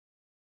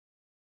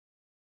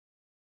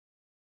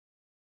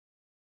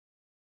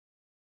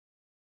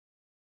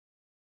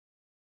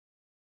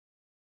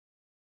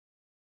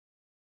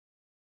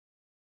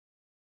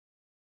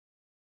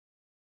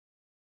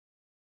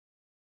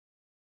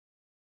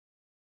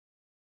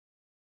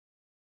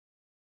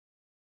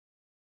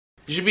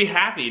You should be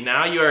happy.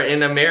 Now you are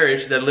in a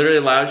marriage that literally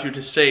allows you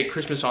to say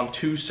Christmas on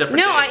 2 separate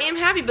days. No, I am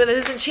happy, but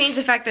that doesn't change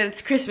the fact that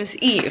it's Christmas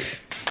Eve.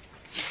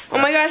 Oh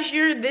my gosh,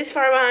 you're this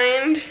far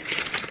behind.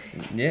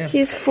 Yeah.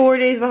 He's 4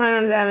 days behind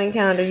on his advent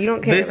calendar. You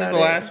don't care This about is the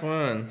it. last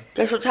one.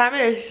 Guess what time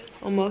it is?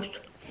 Almost.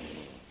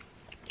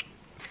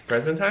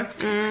 Present time?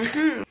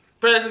 Mm-hmm.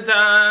 Present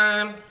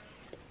time.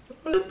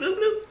 Bloop, bloop,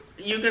 bloop.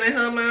 You gonna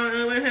help out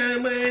with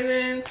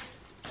presents?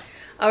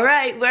 All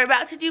right, we're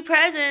about to do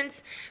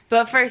presents,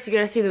 but first you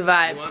gotta see the You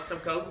vibe. want some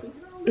coffee?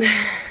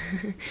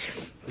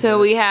 So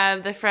we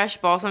have the fresh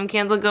balsam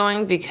candle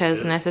going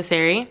because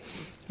necessary.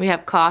 We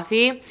have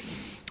coffee.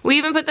 We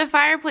even put the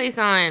fireplace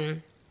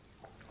on.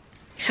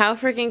 How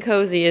freaking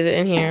cozy is it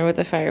in here with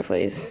the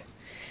fireplace?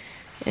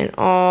 And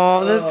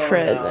all the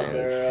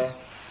presents.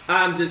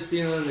 I'm just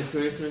feeling the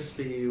Christmas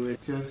spirit.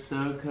 Just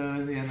so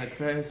cozy in the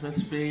Christmas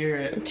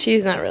spirit.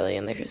 She's not really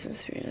in the Christmas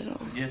spirit at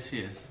all. Yes, she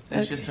is.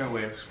 That's just her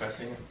way of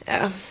expressing it.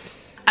 Yeah.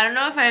 I don't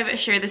know if I've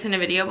shared this in a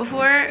video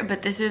before,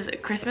 but this is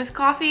Christmas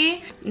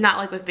coffee. Not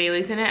like with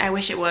Bailey's in it. I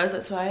wish it was.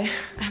 That's why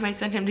I might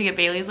send him to get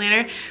Bailey's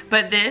later.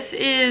 But this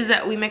is,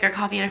 we make our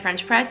coffee in a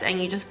French press,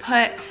 and you just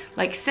put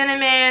like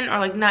cinnamon or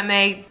like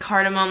nutmeg,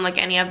 cardamom, like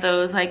any of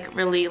those like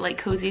really like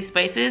cozy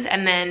spices,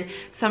 and then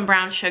some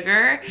brown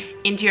sugar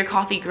into your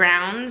coffee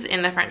grounds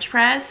in the French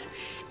press.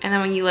 And then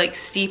when you like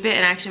steep it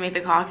and actually make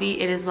the coffee,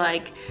 it is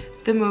like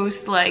the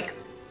most like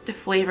the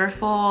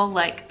flavorful,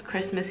 like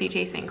Christmassy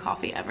tasting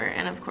coffee ever.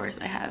 And of course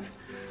I have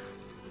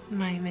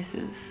my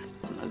Mrs.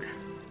 mug.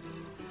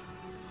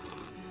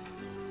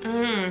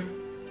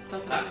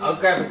 I'll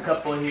grab a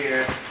couple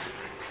here.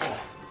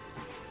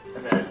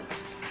 And then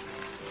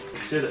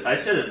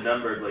I should have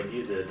numbered like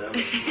you did. That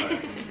was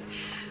smart.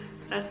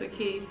 That's the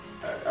key.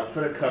 Alright, I'll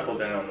put a couple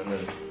down and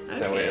then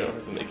that way I don't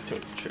have to make too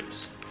many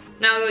trips.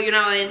 No, you're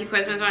not really into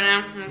Christmas right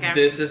now? Okay.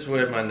 This is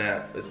where my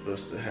nap is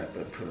supposed to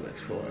happen for the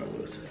next 4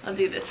 hours. I'll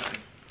do this one.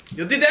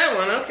 You'll do that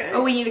one, okay.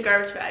 Oh, we need a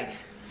garbage bag.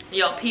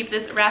 Y'all peep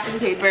this wrapping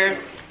paper.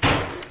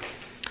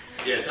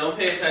 Yeah, don't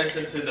pay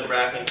attention to the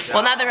wrapping job.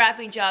 Well, not the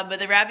wrapping job, but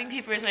the wrapping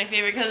paper is my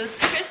favorite because it's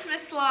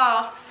Christmas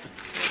sloths.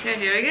 Okay,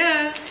 here we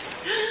go.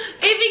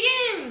 It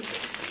begins!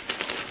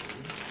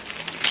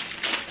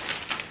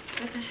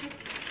 What the heck?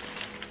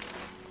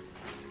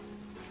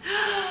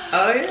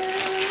 Oh yeah.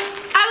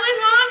 I was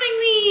wanting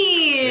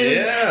these!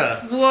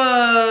 Yeah.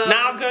 Whoa.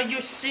 Now girl,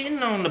 you're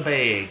sitting on the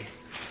bag.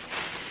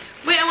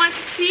 Wait, I want to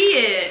see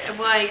it.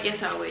 Well, I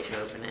guess I'll wait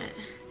to open it.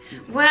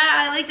 Wow,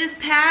 I like this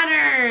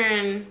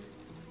pattern.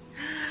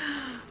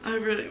 I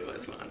really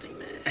was wanting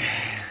this.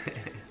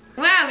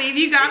 Wow, babe,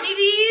 you got me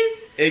these?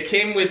 It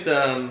came with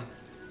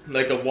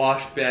like a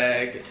wash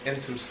bag and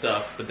some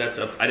stuff, but that's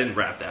I didn't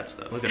wrap that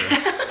stuff. Look at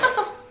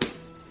her.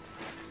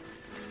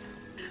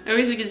 I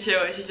wish I could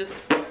show it. She just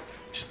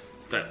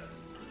that.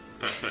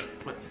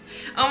 What?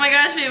 Oh my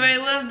gosh, babe, I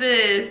love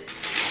this.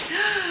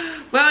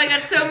 Wow, I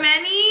got so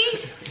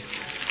many.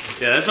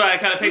 Yeah, that's why I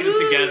kind of picked them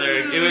together.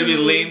 It would be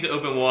lame to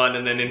open one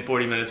and then in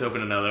 40 minutes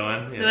open another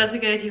one. Yeah. So that's a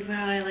good idea.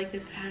 Wow, I like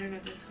this pattern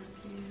of this one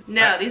too.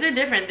 No, these are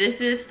different. This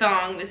is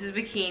thong, this is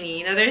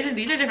bikini. No,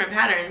 these are different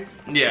patterns.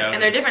 Yeah.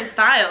 And they're different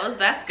styles.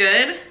 That's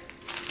good.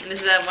 And this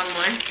is that one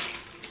more.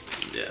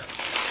 Yeah.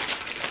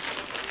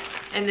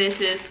 And this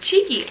is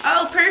cheeky.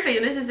 Oh, perfect.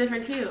 And this is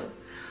different too.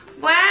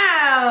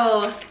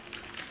 Wow.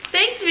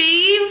 Thanks,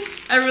 babe.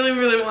 I really,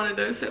 really wanted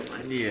those so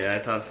much. Yeah, I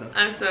thought so.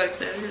 I'm so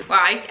excited. Wow,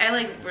 I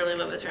like really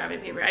love this wrapping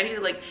paper. I need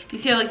to like, do you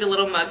see how like the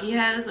little mug he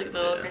has? Like the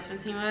little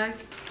Christmassy mug?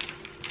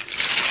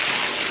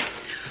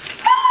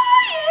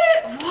 Oh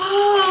yeah!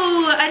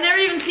 Whoa! I never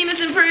even seen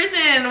this in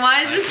person.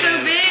 Why is this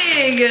so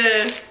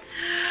big?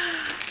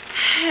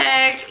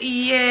 Heck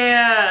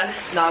yeah.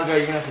 Nah, girl,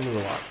 you're gonna have to move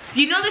a lot.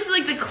 Do you know this is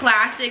like the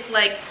classic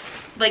like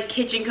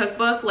kitchen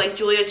cookbook, like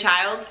Julia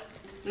Child?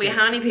 Wait,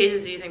 how many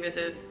pages do you think this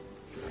is?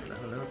 I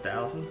don't know,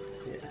 1,000?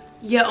 Yeah.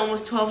 Yeah,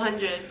 almost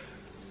 1,200.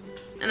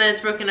 And then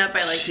it's broken up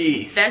by like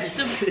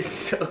vegetables. This is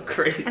so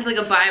crazy. It's like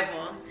a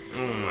Bible.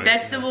 Oh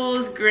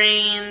Vegetables,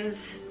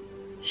 grains,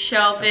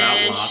 shellfish,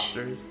 about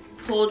lobsters.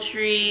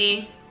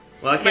 Poultry.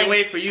 Well, I can't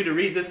wait for you to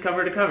read this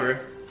cover to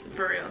cover.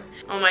 For real.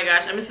 Oh my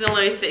gosh, I'm just gonna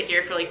let you sit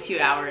here for like 2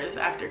 hours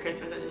after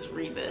Christmas and just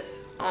read this.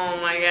 Oh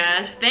my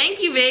gosh, thank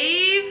you,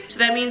 babe. So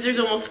that means there's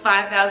almost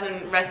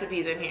 5,000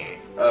 recipes in here.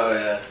 Oh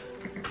yeah.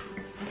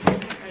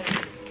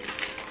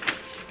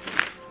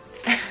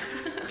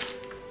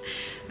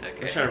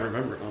 Okay. I'm trying to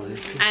remember all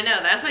these. I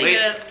know, that's why you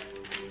gotta.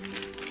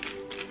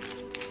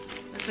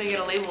 That's why you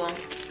gotta label them.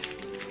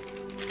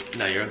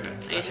 No, you're okay.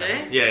 Are you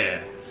sure?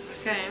 Yeah.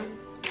 Okay.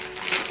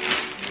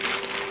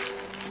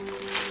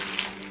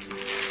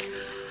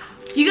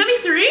 You got me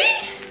 3?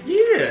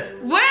 Yeah.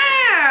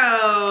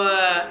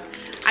 Wow!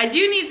 I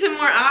do need some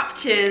more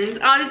options.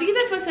 Oh, did you get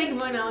that for a second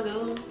boy? Now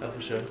go. Oh,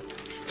 for sure.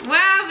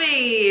 Wow,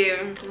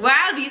 babe.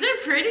 Wow, these are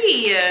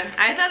pretty.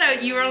 I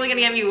thought you were only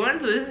gonna get me one,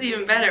 so this is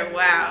even better.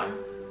 Wow.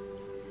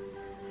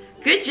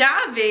 Good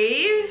job,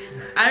 babe.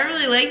 I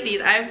really like these.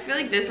 I feel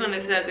like this one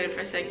is so good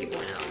for Psychic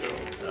 1.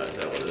 Is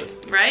that what it is?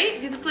 Right?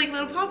 Because it's like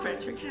little paw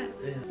prints for cats.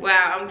 Yeah.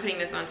 Wow, I'm putting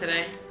this on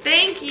today.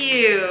 Thank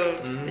you.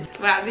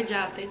 Mm-hmm. Wow, good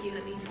job. Thank you,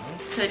 honey.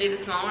 Should I do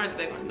the small one or the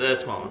big one? The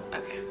small one.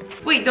 Okay.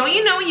 Wait, don't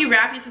you know when you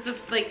wrap, you're supposed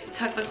to like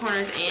tuck the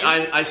corners in?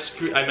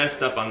 I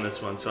messed up on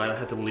this one, so I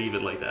had to leave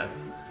it like that.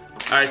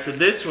 All right, so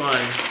this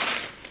one,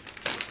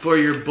 for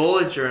your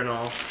bullet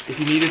journal, if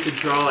you needed to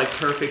draw like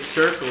perfect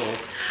circles.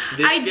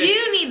 I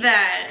do need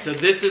that. So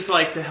this is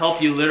like to help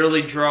you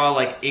literally draw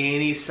like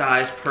any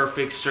size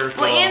perfect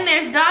circle. Well, and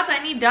there's dots. I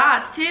need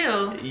dots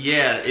too.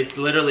 Yeah, it's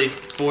literally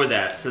for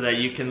that, so that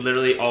you can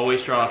literally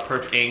always draw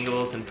perfect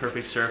angles and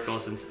perfect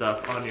circles and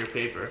stuff on your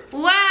paper.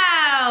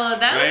 Wow,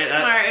 that was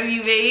smart of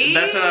you, babe.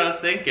 That's what I was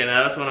thinking.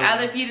 That's what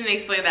if you didn't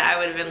explain that, I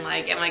would have been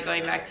like, am I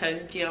going back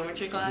to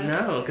geometry class?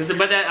 No,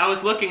 I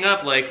was looking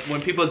up like when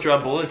people draw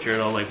bullet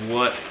journal, like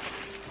what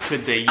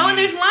could they use? Oh, and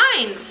there's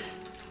lines.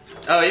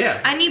 Oh yeah.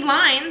 I need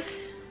lines,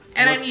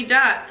 and I need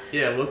dots.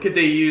 Yeah, what could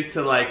they use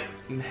to like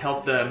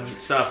help them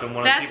stuff? And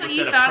one of the people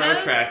said a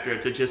protractor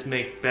to just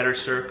make better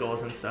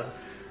circles and stuff.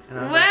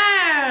 And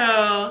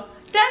wow,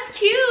 that's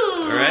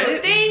cute. Right?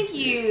 Thank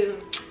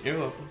you. You're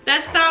welcome.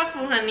 That's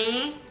thoughtful,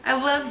 honey.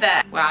 I love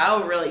that.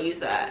 Wow, I'll really use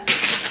that.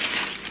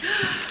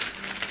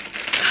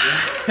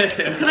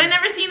 Because I've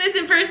never seen this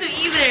in person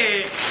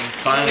either.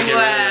 Finally get rid of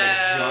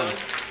that junk.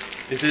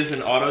 Is this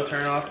an auto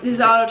turn off? This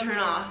is auto turn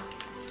off.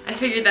 I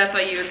figured that's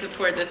why you would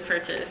support this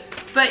purchase.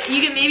 But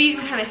maybe you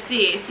can kind of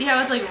see how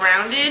it's like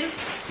rounded?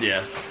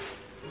 Yeah.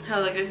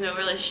 How like there's no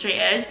really straight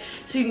edge.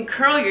 So you can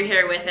curl your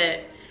hair with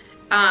it,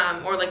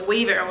 or like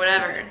wave it or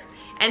whatever.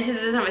 And since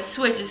it doesn't have a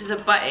switch, this is a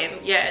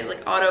button. Yeah, it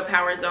like auto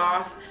powers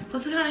off.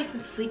 Plus look how nice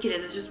and sleek it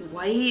is. It's just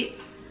white.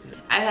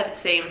 I've had the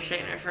same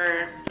straightener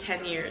for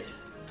 10 years.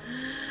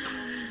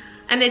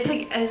 And it's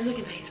like a nice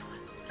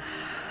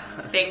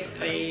one. Thanks,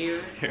 babe.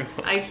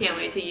 I can't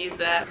wait to use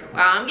that.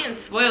 Wow, I'm getting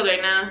spoiled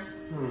right now.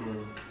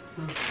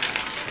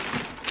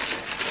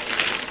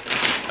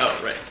 Oh,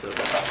 right, so I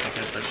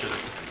guess I should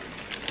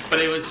have.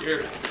 But it was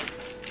your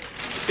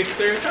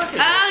particular copy.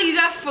 Oh, you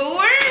got 4?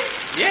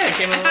 Yeah, it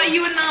came along. I thought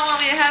you would not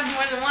want me to have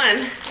more than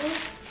one.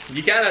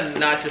 You gotta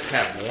not just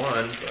have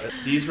one, but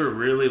these were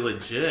really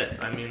legit.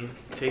 I mean,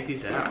 take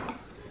these out.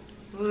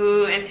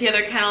 Ooh, and see how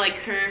they're kind of like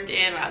curved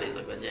in. Wow, these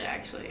look legit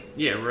actually.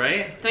 Yeah,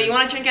 right? So you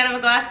want to drink out of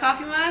a glass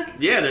coffee mug?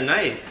 Yeah, they're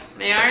nice.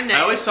 They are nice. I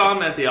always saw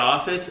them at the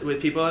office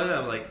with people in it.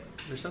 I'm like,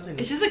 there's something.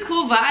 It's just a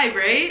cool vibe,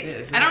 right?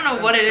 Yeah, I don't know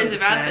what it is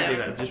about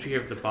them. Just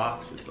because the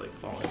box is like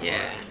falling apart.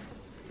 Yeah.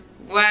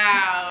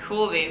 Wow.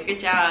 Cool, babe. Good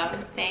job.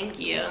 Thank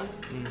you.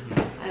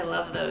 I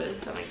love those.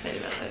 I'm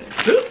excited about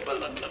those.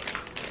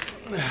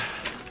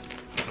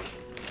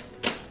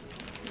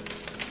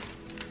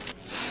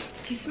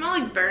 Do you smell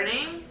like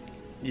burning?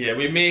 Yeah,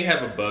 we may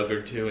have a bug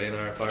or two in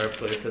our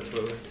fireplace. That's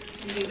what You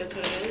think that's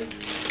what it is?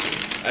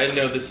 I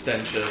know the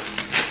stench of.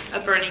 A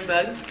burning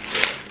bug?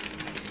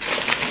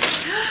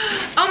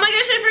 Oh my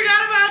gosh, I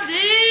forgot about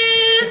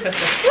this!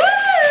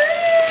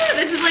 Woo!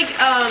 This is like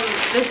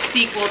the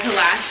sequel to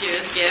last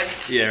year's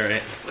gift. Yeah,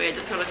 right. Wait, I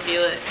just want to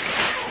feel it.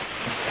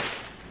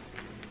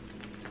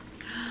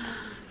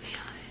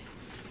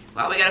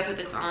 Wow, we gotta put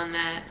this on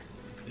that.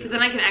 Because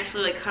then I can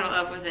actually like cuddle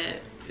up with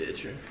it. Yeah,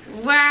 true.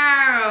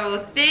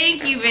 Wow,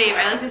 thank you, babe.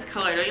 I like this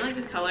color. Don't you like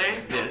this color?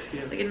 Yeah, it's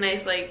cute. Like a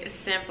nice, like,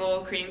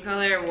 simple cream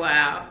color.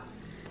 Wow.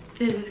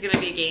 This is gonna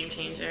be a game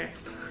changer.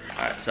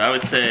 Alright, so I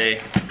would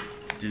say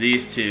do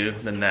these two,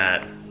 then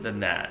that,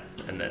 and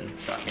then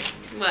stocking.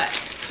 What?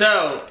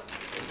 So,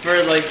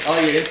 for like all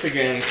your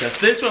Instagram stuff,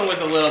 this one was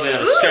a little bit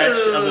of a stretch,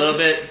 a little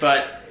bit,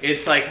 but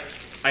it's like,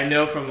 I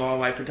know from all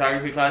my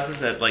photography classes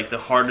that like the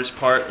hardest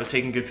part of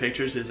taking good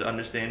pictures is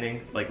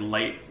understanding like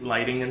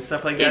lighting and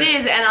stuff like that. It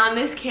is, and on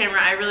this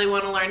camera, I really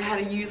want to learn how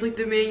to use like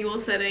the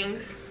manual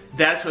settings.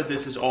 That's what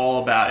this is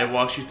all about. It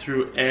walks you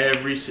through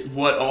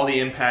what all the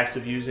impacts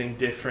of using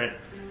different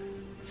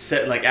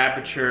like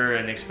aperture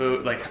and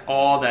expose, like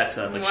all that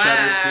stuff, like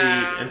shutter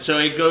speed, and so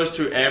it goes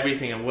through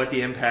everything and what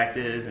the impact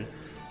is, and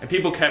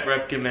people kept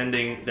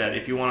recommending that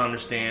if you want to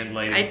understand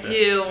lighting. I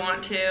do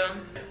want to.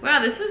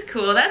 Wow, this is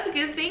cool. That's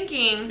good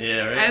thinking.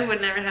 Yeah, right? I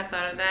would never have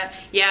thought of that.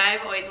 Yeah,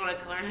 I've always wanted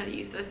to learn how to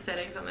use those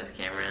settings on this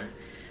camera.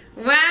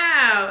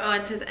 Wow. Oh,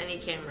 it says any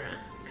camera.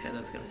 Because I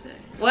was going to say.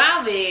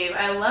 Wow, babe.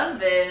 I love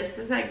this.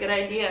 This is a good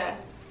idea.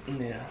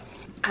 Yeah.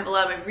 I have a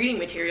lot of my reading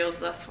materials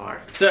thus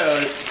far.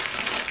 So,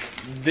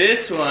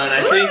 this one,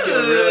 I think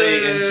you'll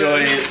really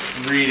enjoy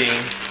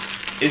reading.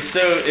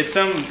 It's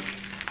some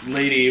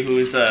lady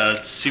who's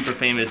a super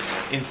famous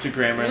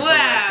Instagrammer. And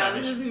wow,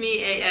 this is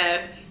me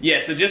AF.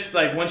 Yeah, so just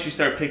like once you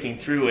start picking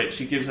through it,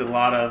 she gives a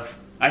lot of,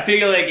 I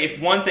figure like if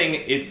one thing,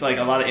 it's like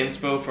a lot of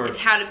inspo for. It's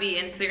how to be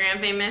Instagram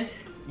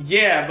famous.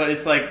 Yeah, but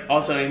it's like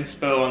also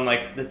inspo on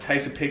like the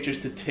types of pictures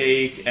to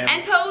take.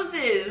 And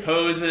poses.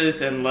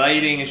 Poses and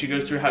lighting, and she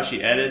goes through how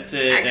she edits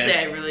it. Actually,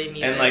 I really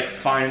need it. And like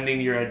finding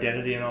your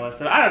identity and all that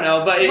stuff. I don't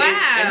know, but it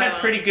had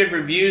pretty good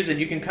reviews, and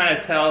you can kind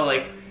of tell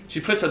like, She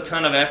puts a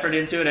ton of effort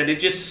into it, and it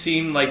just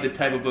seemed like the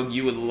type of book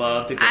you would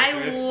love to go through.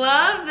 I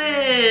love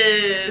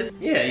this.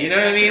 Yeah, you know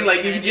what I mean?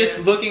 Like, you're just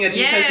looking at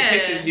these types of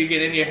pictures, you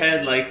get in your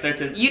head, like, start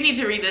to... You need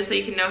to read this so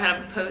you can know how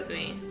to propose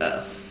me.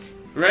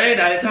 Right?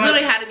 It's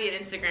literally how to be an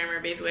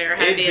Instagrammer, basically, or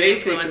how to be an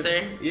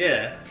influencer.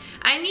 Yeah.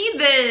 I need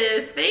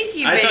this. Thank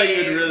you, babe. I thought you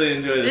would really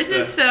enjoy this.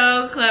 This is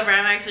so clever.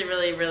 I'm actually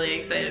really, really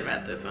excited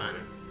about this one.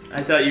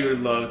 I thought you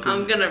would love to.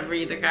 I'm gonna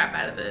read the crap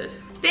out of this.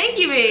 Thank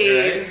you,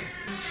 babe. Right.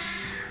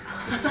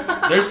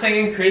 They're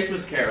singing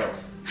Christmas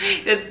carols.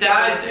 That's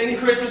Guys, sing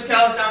Christmas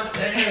carols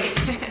downstairs.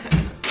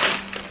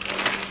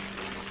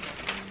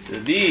 So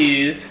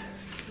these.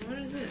 What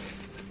is this?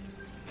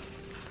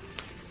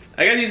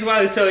 I got these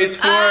while, so it's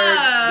for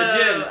the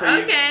gym. So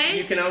okay.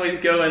 you can always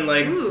go and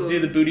like do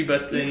the booty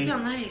busting. These feel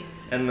nice.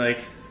 And like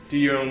do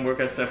your own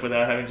workout stuff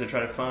without having to try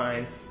to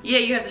find. Yeah,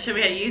 you have to show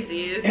me how to use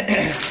these.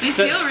 These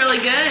feel really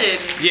good.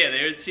 Yeah,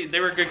 they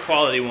were good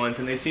quality ones,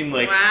 and they seemed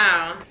like...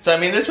 Wow. So I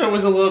mean, this one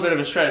was a little bit of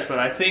a stretch, but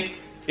I think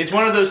it's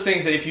one of those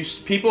things that if you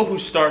people who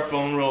start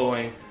foam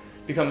rolling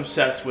become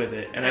obsessed with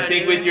it, and I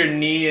think with your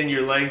knee and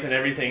your legs and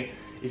everything,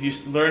 if you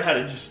learn how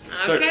to just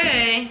start...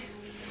 Okay.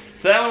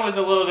 So that one was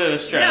a little bit of a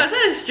stretch. No, it's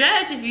not a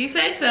stretch if you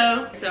say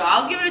so. So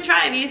I'll give it a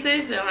try if you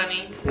say so,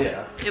 honey.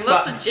 Yeah. It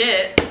looks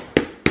legit.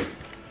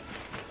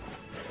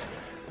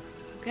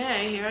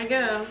 Okay, here I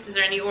go. Is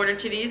there any order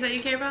to these that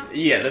you care about?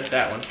 Yeah,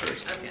 that one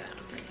first. Okay, that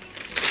one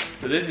first.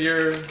 So this is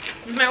your...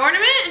 This is my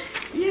ornament?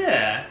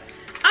 Yeah.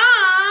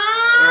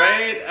 Aww.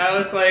 Right? I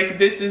was like,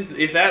 this is...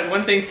 If that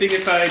one thing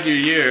signified your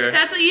year...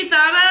 That's what you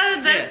thought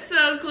of? That's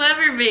so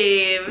clever,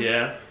 babe.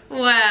 Yeah.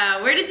 Wow,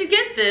 where did you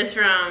get this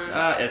from?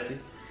 Etsy.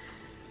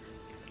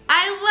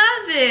 I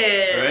love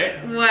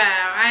it. Right?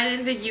 Wow, I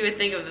didn't think you would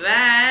think of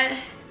that.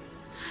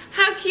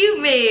 How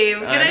cute, babe.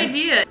 Good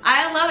idea.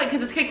 I love it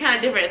because it's kind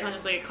of different. It's not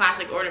just like a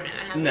classic ornament.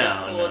 It has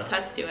a cool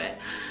touch to it.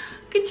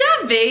 Good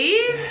job,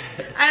 babe.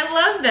 I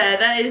love that.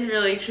 That is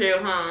really true,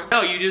 huh?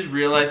 No, you just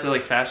realized that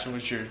like fashion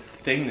was your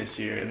thing this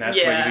year, and that's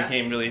why you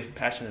became really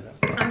passionate about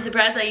it. I'm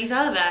surprised that you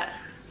thought of that.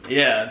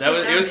 Yeah,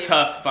 it was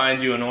tough to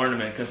find you an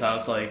ornament because I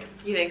was like...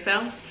 You think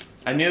so?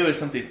 I knew it was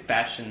something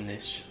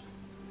fashion-ish.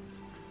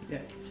 Yeah.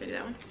 Should I do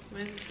that one? Why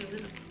is it so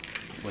little?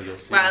 Well, you'll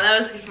see. Wow,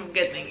 that was some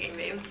good thinking,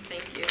 babe.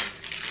 Thank you.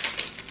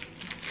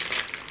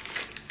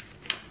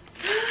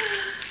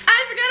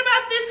 I forgot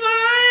about this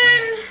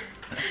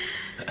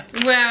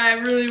one! Wow, I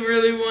really,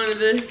 really wanted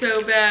this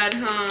so bad,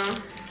 huh?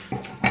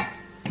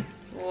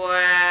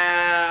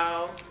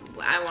 Wow.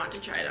 I want to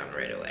try it on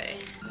right away.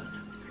 Oh, no,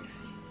 it's perfect.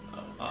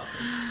 Oh,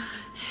 awesome.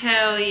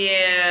 Hell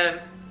yeah.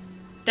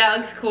 That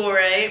looks cool,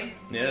 right?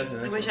 Yeah, that's a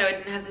nice I wish I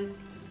wouldn't have this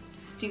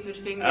stupid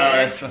finger. Oh,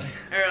 that's funny.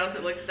 Or else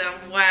it looks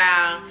dumb.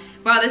 Wow.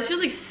 Wow, this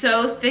feels like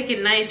so thick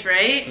and nice,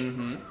 right?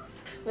 Mm-hmm.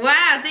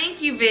 Wow,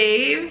 thank you,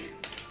 babe.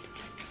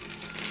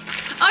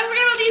 Oh, I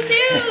forgot about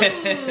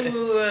these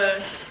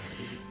too!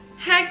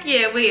 Heck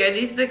yeah. Wait, are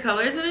these the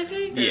colors that I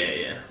picked?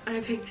 Yeah.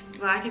 I picked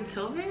black and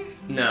silver?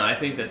 No, I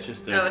think that's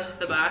just the... Oh, it's just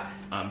the box?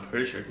 I'm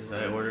pretty sure because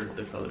I ordered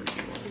the colors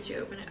you wanted. Did you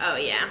open it? Oh,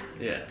 yeah.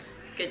 Yeah.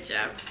 Good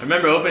job. I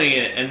remember opening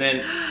it, and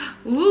then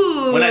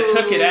Ooh. when I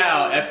took it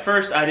out, at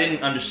first I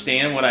didn't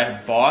understand what I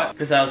had bought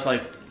because I was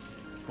like,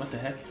 what the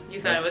heck?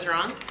 You thought it was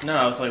wrong? No,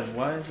 I was like,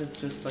 why is it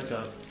just like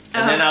a...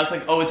 And then I was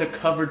like, oh, it's a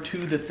cover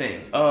to the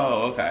thing.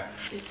 Oh, okay.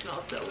 It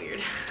smells so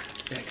weird.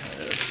 Yeah, it kind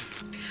of is.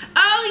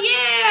 Oh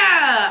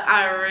yeah!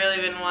 I've really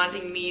been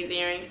wanting these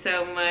earrings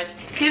so much.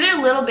 See, they're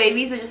little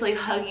babies that just like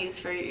hug you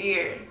for your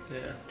ear.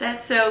 Yeah.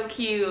 That's so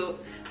cute.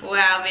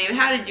 Wow, babe,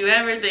 how did you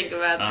ever think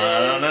about this?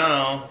 I don't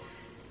know.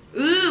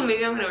 Ooh,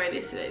 maybe I'm gonna wear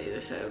these today. These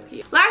are so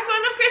cute. Last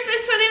one of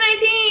Christmas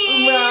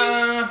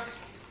 2019!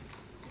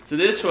 So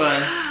this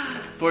one,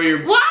 for your...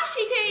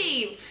 Washi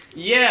tape!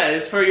 Yeah,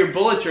 it's for your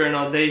bullet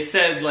journal. They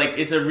said, like,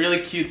 it's a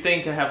really cute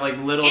thing to have, like,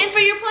 little... And for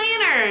your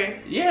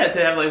planner! Yeah, to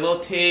have, like, little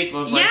tape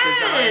of, like,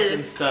 designs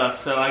and stuff.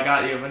 So I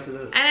got you a bunch of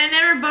those. And I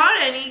never bought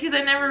any, because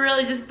I never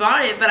really just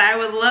bought it, but I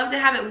would love to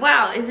have it.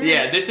 Wow, is it...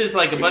 Yeah, this is,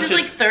 like, a bunch of... This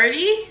is, like, 30?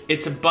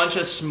 It's a bunch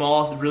of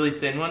small, really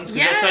thin ones.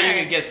 Because I saw you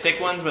could get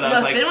thick ones, but I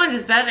was like... thin ones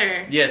is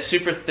better. Yeah,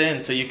 super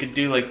thin, so you could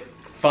do, like,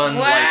 fun,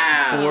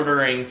 like,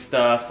 bordering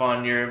stuff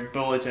on your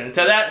bullet journal.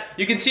 So that...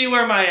 You can see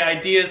where my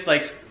ideas,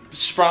 like,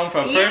 sprung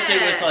from. First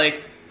it was,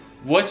 like...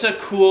 What's a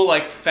cool,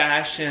 like,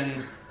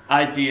 fashion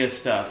idea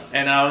stuff?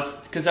 And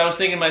because I was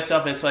thinking to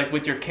myself, it's like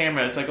with your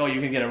camera, it's like, oh, you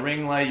can get a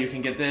ring light, you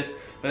can get this.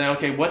 But then,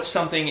 okay, what's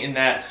something in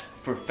that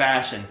for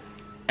fashion?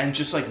 And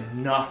just, like,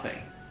 nothing.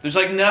 There's,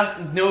 like,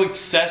 no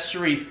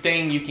accessory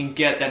thing you can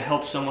get that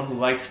helps someone who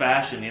likes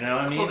fashion, you know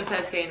what I mean? Well,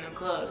 besides getting them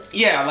clothes.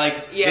 Yeah,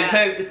 like,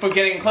 instead for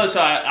getting clothes, so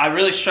I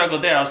really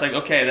struggled there. I was like,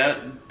 okay,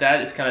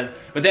 that is kind of...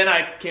 But then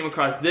I came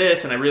across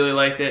this, and I really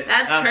liked it.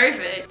 That's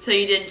perfect. So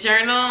you did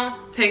journal,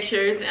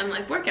 pictures, and,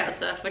 like, workout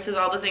stuff, which is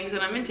all the things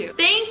that I'm into.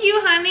 Thank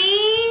you,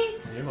 honey!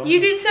 You're welcome.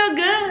 You did so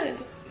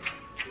good!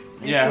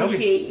 Yeah, I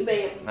appreciate you,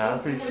 babe. I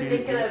appreciate you.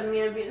 Thinking of me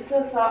and being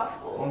so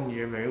thoughtful.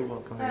 You're very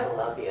welcome. I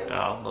love you.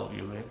 I love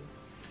you, babe.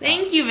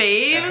 Thank you,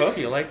 babe. I hope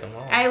you like them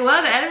all. I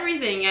love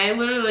everything. I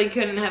literally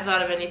couldn't have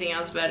thought of anything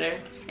else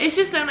better. It's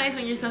just so nice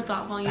when you're so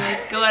thoughtful and you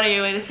like go out of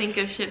your way to think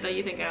of shit that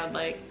you think I would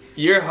like.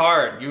 You're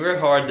hard. You were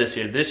hard this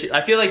year.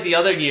 I feel like the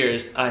other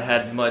years I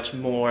had much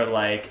more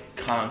like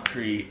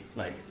concrete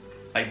like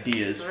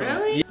ideas.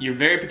 Really? You're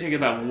very particular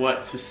about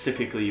what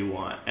specifically you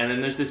want, and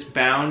then there's this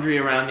boundary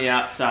around the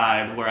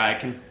outside where I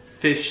can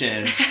fish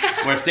in,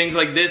 where things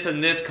like this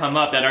and this come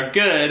up that are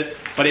good,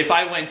 but if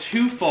I went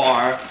too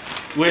far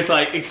with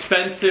like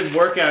expensive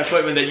workout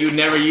equipment that you'd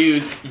never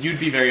use, you'd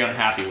be very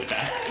unhappy with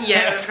that.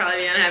 Yeah, I would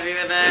probably be unhappy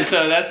with that.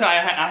 So that's why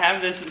I have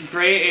this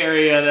gray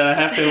area that I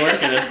have to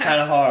work in. It's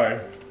kind of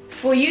hard.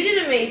 Well, you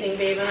did amazing,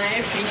 babe, and I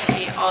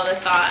appreciate all the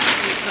thought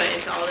you put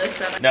into all this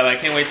stuff. No, I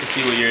can't wait to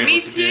see what you're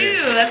able to do. Me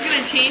too. That's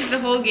gonna change the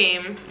whole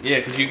game. Yeah,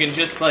 because you can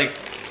just like.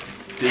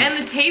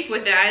 And the tape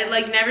with it, I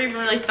like never even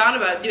really thought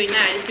about doing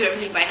that. I just do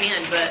everything by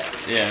hand, but.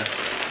 Yeah.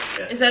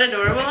 Is that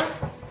adorable?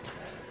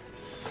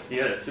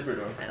 Yeah, it's super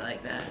adorable. I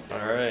like that. All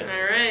right.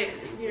 All right,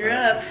 you're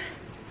up.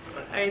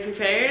 Are you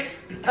prepared?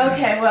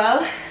 Okay,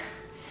 well,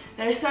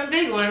 there's some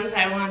big ones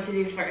I want to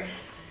do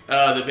first.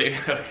 Oh, the big,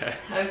 okay.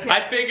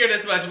 I figured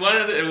as much. When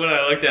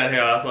I looked down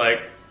here, I was like,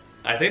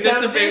 I think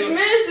there's some big.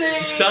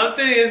 Missing.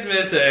 Something is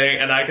missing,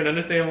 and I can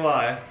understand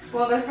why.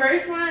 Well, the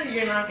first one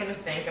you're not gonna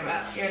think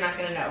about. You're not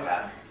gonna know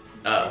about.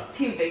 Oh. There's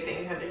two big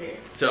things under here.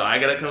 So I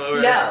gotta come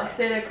over? No,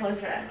 stay there,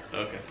 close your eyes.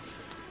 Okay.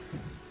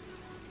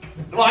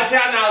 Watch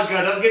out now,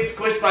 girl. Don't get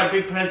squished by a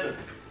big present.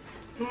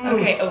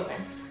 Okay,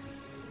 open.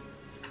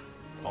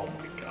 Oh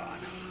my god.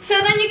 So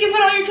then you can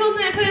put all your tools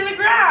in and put it in the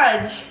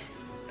garage.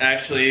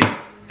 Actually,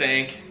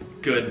 thank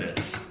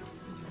goodness.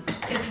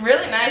 It's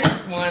really nice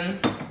one.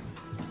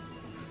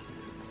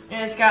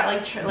 And it's got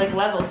like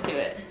levels to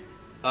it.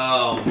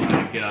 Oh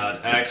my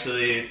god.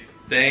 Actually,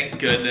 thank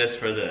goodness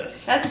for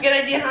this. That's a good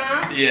idea,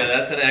 huh? Yeah,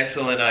 that's an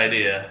excellent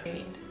idea.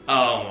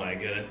 Oh my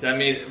goodness. That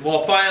means,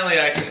 well, finally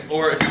I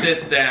can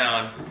sit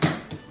down.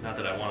 Not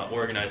that I want to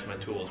organize my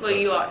tools. Well,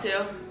 you ought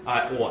to.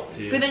 I want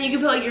to. But then you can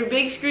put like your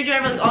big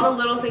screwdriver, like all the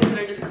little things that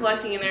are just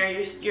collecting in there.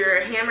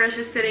 Your hammer is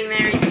just sitting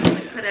there. You can just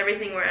like, put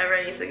everything wherever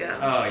it needs to go.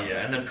 Oh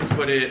yeah, and then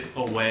put it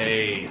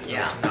away so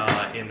yeah. It's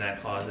not in that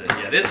closet.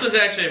 Yeah, this was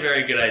actually a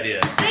very good idea.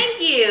 Thank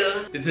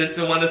you. Is this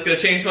the one that's gonna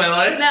change my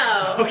life?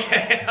 No.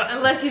 Okay.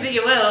 Unless you think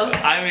it will.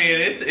 I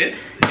mean,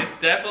 it's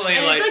definitely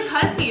and like. It's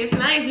like hussy. It's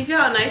nice. You feel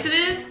how nice it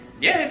is?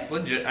 Yeah, it's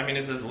legit. I mean,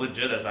 it's as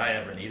legit as I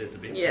ever need it to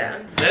be.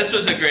 Yeah. This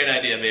was a great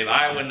idea, babe.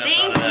 I wouldn't have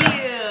thought of that.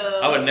 Thank you.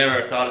 I would never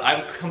have thought. I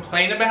would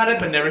complain about it,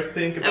 but never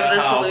think about the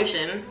how.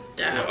 Solution.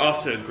 Yeah. We're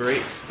off to a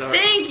great start.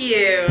 Thank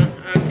you.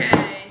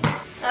 Okay.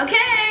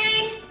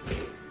 Okay.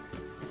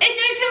 It's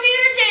your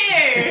computer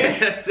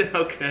chair.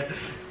 Okay.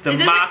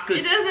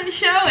 It doesn't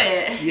show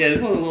it. Yeah,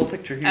 there's a little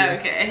picture here.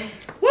 Okay.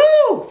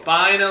 Woo!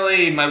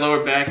 Finally, my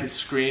lower back is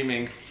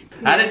screaming.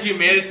 How did you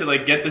manage to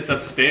like get this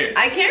upstairs?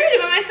 I carried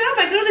it by myself.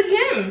 I go to the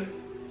gym.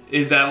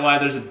 Is that why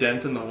there's a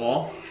dent in the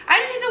wall? I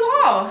didn't hit the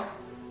wall.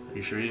 Are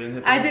you sure you didn't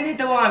hit the wall? I didn't hit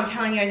the wall. I'm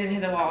telling you, I didn't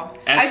hit the wall.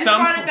 I just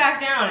brought it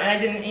back down and I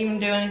didn't even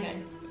do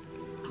anything.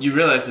 You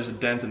realize there's a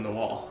dent in the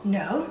wall?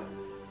 No.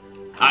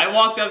 I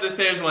walked up the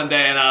stairs one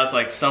day and I was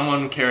like,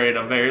 someone carried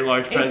a very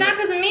large present. It's not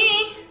because of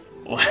me.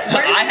 Well,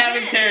 I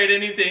haven't carried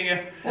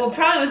anything. Well, it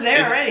probably was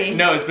there already.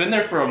 No, it's been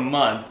there for a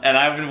month and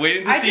I've been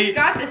waiting to see. I just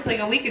got this like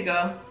a week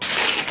ago.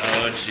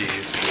 Oh,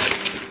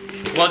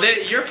 jeez. Well,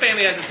 your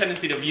family has a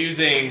tendency of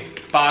using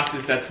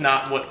boxes that's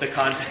not what the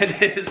content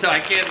is, so I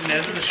can't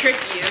necessarily trick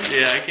you.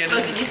 Yeah, I can't.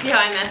 Look, did you see how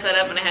I messed that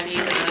up when I had to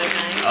use another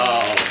kind?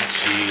 Oh,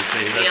 jeez,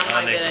 baby, See, I'm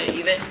not good at it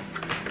either.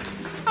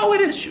 Oh,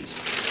 it is shoes.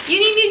 You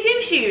need new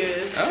gym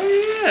shoes.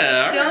 Oh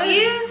yeah. Don't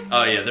you?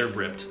 Oh yeah, they're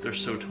ripped. They're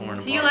so torn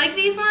apart. Do you like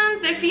these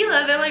ones? They're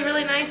Fila. They're like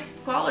really nice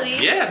quality.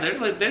 Yeah, they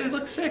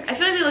look sick. I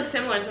feel like they look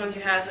similar to the ones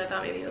you have, so I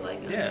thought maybe you would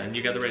like them. Yeah, and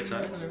you got the right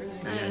size and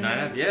everything.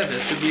 Yeah,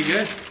 this should be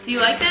good. Do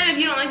you like them? If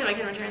you don't like them, I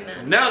can return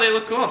them. No, they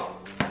look cool.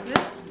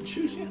 Yeah.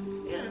 Shoes, yeah.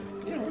 Yeah.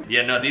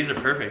 Yeah, no, these are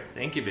perfect.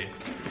 Thank you, babe.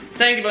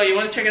 Thank you, boy. You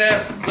want to check it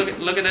out?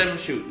 Look at them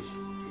shoes.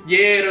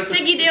 Yeah, those are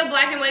Sicky deal,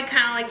 black and white,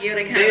 kind of like you.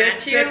 They kind of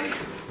match you.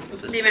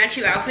 They match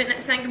your outfit,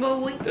 Sanky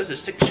boy. Those are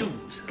sick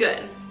shoes.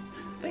 Good.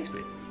 Thanks,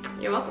 babe.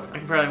 You're welcome. I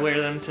can probably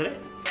wear them today.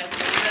 Yes,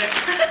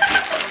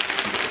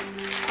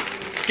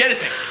 Get it,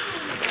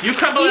 Sanky. You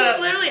crumble it up.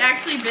 He literally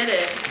actually bit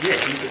it. Yeah,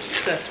 he's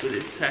obsessed with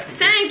it.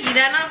 Sanky,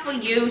 that's not for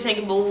you,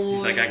 Sanky boy.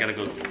 He's like, I gotta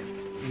go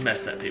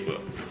mess that paper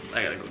up.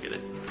 I gotta go get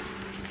it.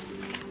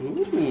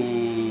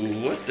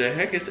 Ooh, what the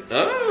heck is...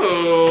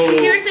 Oh!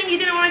 Because you were saying you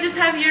didn't want to just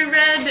have your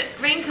red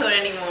raincoat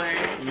anymore.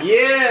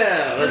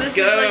 Yeah, let's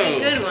go. This is like a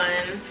good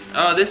one.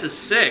 Oh, this is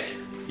sick.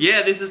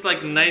 Yeah, this is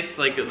like nice,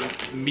 like a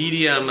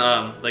medium,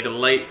 like a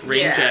light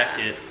rain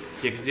jacket.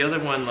 Yeah, because the other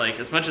one, like,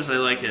 as much as I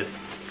like it,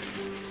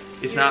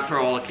 it's not for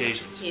all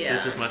occasions. Yeah.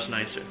 This is much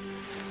nicer.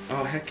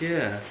 Oh, heck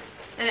yeah.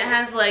 And it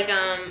has like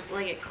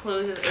it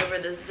closes over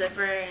the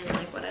zipper and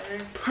like whatever.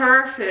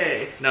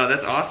 Perfect. No,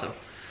 that's awesome.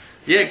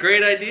 Yeah,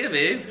 great idea,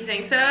 babe. You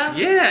think so?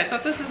 Yeah, I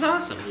thought this is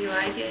awesome. You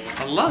like it?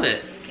 I love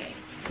it. Okay.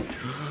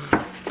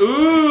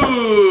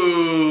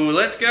 Ooh,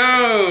 let's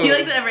go. Do you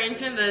like the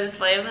arrangement, the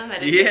display of them?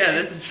 Yeah,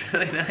 this is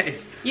really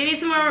nice. You need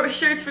some more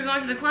shirts for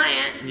going to the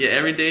client. Yeah,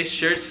 everyday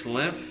shirt,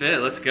 slim fit.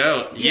 Let's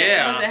go.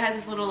 Yeah. Look, it has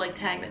this little like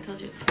tag that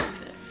tells you it's slim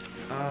fit.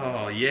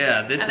 Oh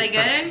yeah, this. Are they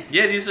good?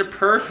 Yeah, these are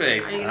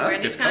perfect. Are you gonna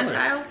wear these kind of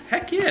styles?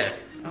 Heck yeah.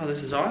 Oh,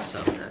 this is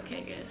awesome.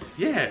 Okay, good.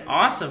 Yeah,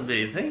 awesome,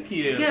 babe. Thank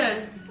you.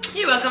 Good.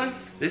 You're welcome.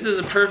 This is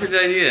a perfect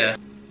idea.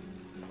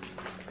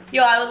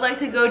 Yo, I would like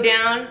to go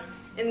down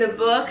in the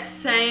books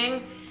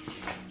saying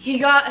he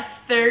got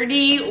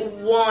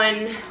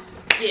 31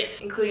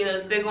 gifts, including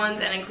those big ones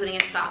and including a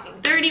stocking.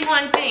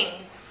 31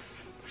 things.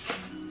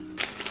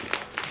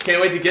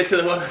 Can't wait to get to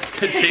the one that's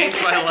gonna change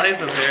my life,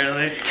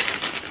 apparently.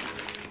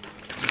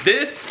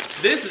 This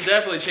is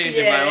definitely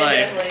changing my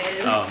life. Definitely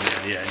is. Oh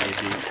man, yeah, I need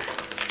these.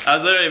 I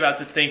was literally about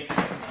to think,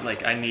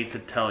 like, I need to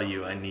tell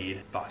you I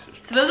need boxers.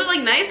 So those are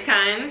like nice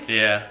kinds.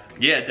 Yeah,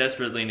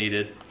 desperately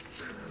needed.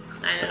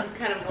 I know,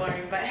 kind of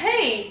boring, but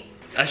hey.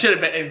 I should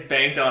have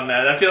banked on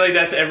that. I feel like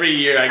that's every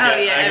year I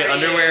get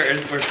underwear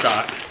or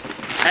socks.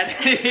 And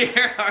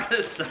here are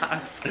the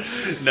socks.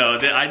 No,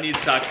 I need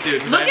socks too.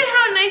 Look at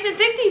how nice and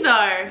thick these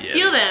are. Yeah.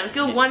 Feel them.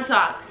 Feel one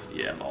sock.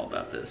 Yeah, I'm all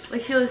about this.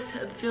 Like feel this.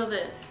 Feel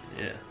this.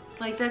 Yeah.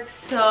 Like that's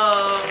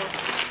so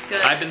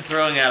good. I've been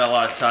throwing out a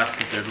lot of socks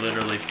because they're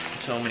literally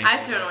so many.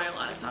 I've thrown away a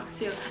lot of socks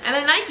too. And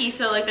they're Nike,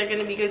 so like they're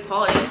gonna be good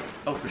quality.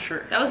 Oh, for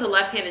sure. That was a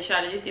left-handed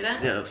shot. Did you see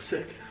that? Yeah, that was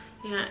sick.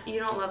 Yeah, you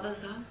don't love those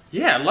socks?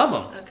 Yeah, I love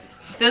them. Okay.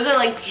 Those are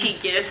like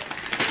cheap gifts.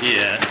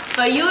 Yeah.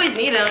 But you always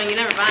need them and you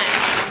never buy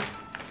them.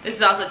 This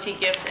is also a cheap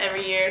gift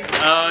every year.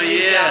 Oh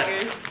yeah.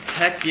 Joggers.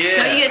 Heck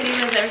yeah. Don't you get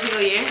new ones every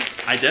single year?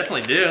 I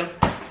definitely do.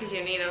 Because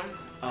you need them.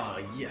 Oh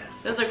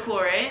yes. Those are cool,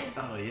 right?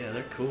 Oh yeah,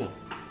 they're cool.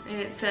 And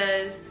it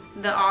says,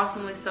 the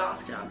awesomely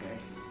soft jogger.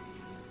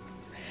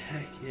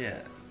 Heck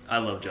yeah. I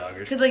love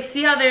joggers. Cause like,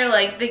 see how they're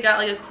like, they got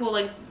like a cool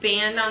like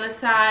band on the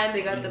side.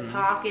 They got the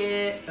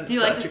pocket. That's do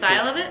you like the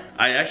style of it?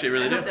 I actually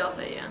really do. I hope they'll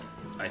fit, yeah.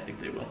 I think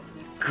they will.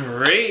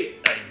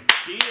 Great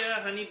idea,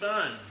 honey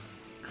bun.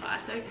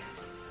 Classic.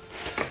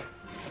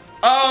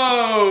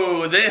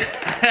 Oh, they.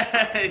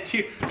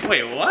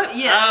 Wait, what?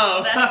 Yeah,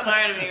 oh. that's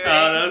smart of me, right?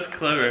 Oh, that was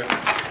clever.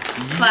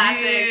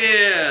 Classic.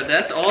 Yeah,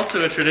 that's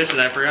also a tradition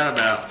I forgot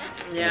about.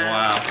 Yeah.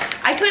 Wow.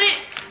 I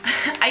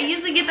couldn't. I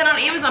usually get that on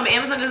Amazon, but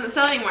Amazon doesn't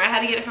sell anymore. I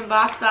had to get it from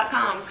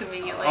box.com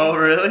conveniently. Oh,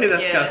 really?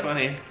 That's Yeah. kind of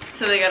funny.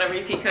 So they got a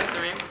repeat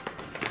customer.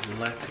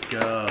 Let's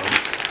go.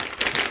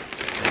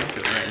 Let's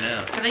into it right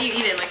now. But then you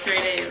eat it in like 3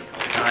 days.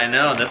 I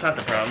know, that's not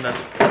the problem.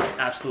 That's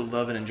absolute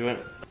love and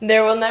enjoyment.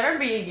 There will never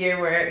be a year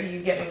where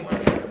you get me more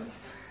things,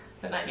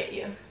 but not get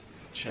you.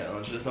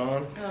 Challenge is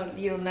on. Oh,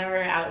 you'll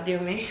never outdo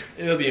me.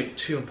 It'll be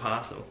too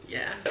impossible.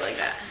 Yeah, like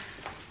that.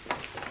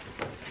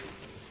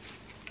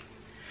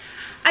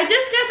 I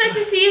just got that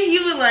to see if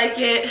you would like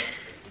it.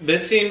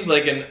 This seems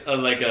like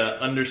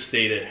a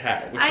understated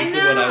hat, which I is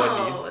know. what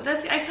I would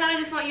need. I kind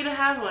of just want you to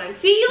have one.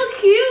 See, you look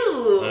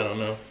cute. I don't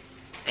know.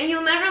 And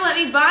you'll never let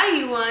me buy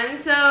you one,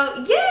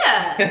 so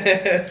yeah.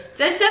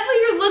 That's definitely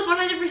your look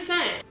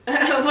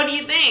 100%. What do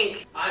you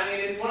think? I mean,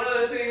 it's one of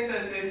those things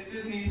that it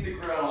just needs to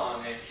grow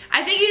on me.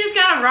 I think you just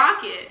gotta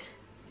rock it.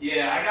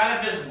 Yeah, I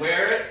gotta just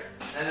wear it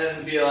and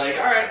then be like,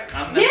 alright,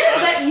 I'm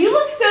You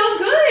look so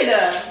good.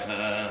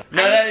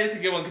 No, that is a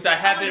good one because I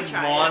have been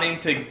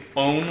wanting to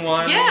own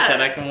one that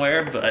I can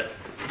wear, but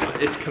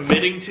it's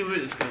committing to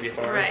it. It's gonna be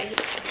hard.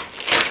 Right.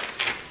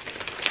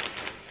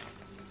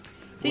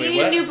 Did you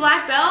need a new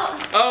black belt?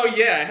 Oh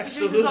yeah,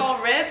 absolutely. This is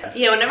all ripped.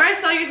 Yeah, whenever I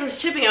saw yours was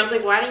chipping, I was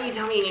like, why didn't you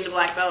tell me you need a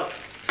black belt?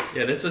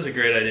 Yeah, this is a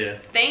great idea.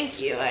 Thank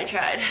you, I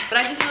tried. But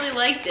I just really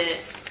liked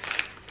it.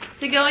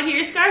 To go into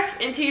your scarf,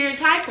 into your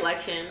tie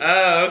collection.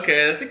 Oh,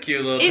 okay, that's a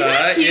cute little tie. Isn't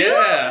that cute?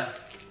 Yeah.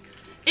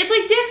 It's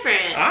like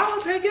different.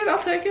 I'll take it,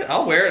 I'll take it.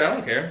 I'll wear it, I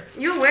don't care.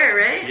 You'll wear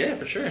it, right? Yeah,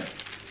 for sure.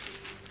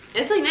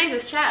 It's like nice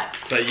as chat.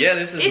 But yeah,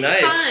 this is it's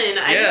nice. It's fun.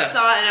 I just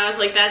saw it and I was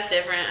like, that's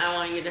different. I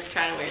want you to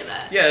try to wear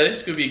that. Yeah,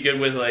 this could be good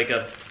with like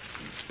a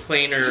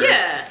plainer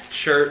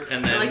shirt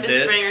and then like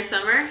the spring or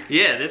summer.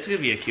 Yeah, this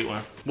could be a cute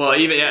one. Well,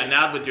 even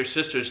now with your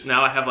sisters,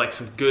 now I have like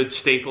some good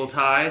staple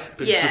ties.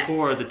 Because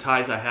before the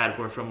ties I had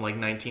were from like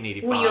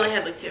 1985. Well, you only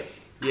had like 2.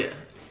 Yeah.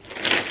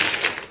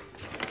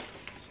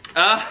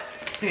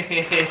 So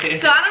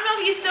I don't know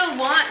if you still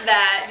want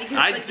that because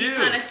like you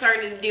kind of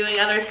started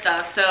doing other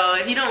stuff. So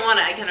if you don't want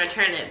it, I can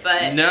return it.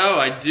 But no,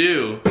 I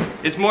do.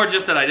 It's more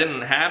just that I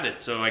didn't have it,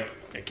 so I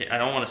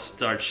don't want to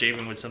start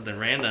shaving with something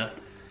random.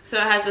 So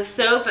it has a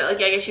soap, but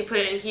like I guess you put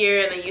it in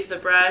here and then use the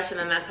brush, and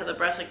then that's how the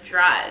brush like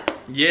dries.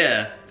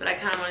 Yeah. But I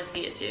kind of want to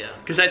see it too.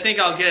 Because I think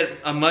I'll get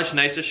a much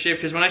nicer shave.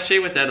 Because when I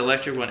shave with that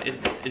electric one,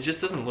 it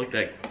just doesn't look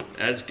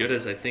as good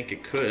as I think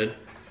it could.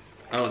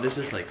 Oh, this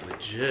is like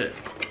legit.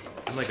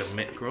 I'm like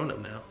a grown up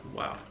now.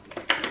 Wow.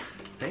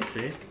 Thanks,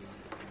 see.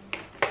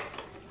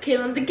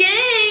 Killing the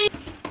game.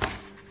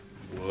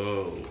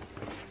 Whoa.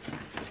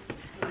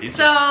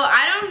 So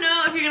I don't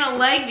know if you're gonna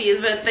like these,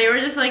 but they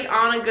were just like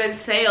on a good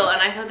sale, and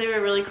I thought they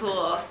were really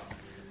cool.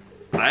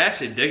 I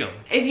actually dig them.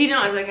 If you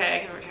don't, it's okay. I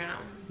can return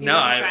them. You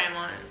can try them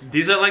on.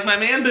 These are like my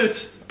man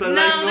boots, but no,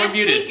 like more they're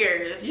muted.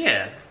 sneakers.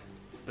 Yeah.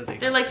 but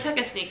they're like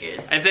chukka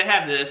sneakers. If they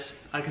have this,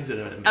 I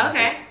consider it a man boot.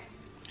 Okay.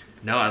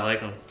 No, I like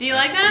them. Do you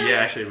like them? Yeah,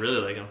 actually, I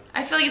really like them.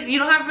 I feel like you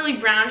don't have really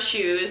brown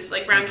shoes,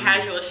 like brown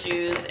casual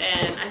shoes,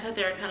 and I thought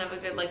they were kind of a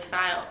good like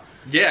style.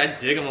 Yeah, I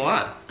dig them a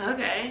lot.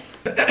 Okay.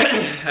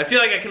 I feel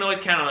like I can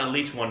always count on at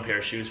least one pair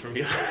of shoes from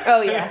you.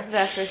 Oh yeah,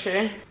 that's for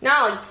sure.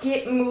 No,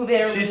 move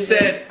it. She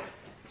said,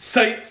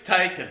 "Sight's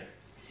taken."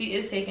 Seat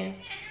is taken.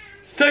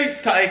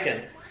 Sight's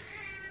taken.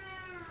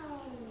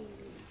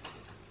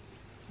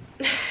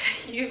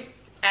 You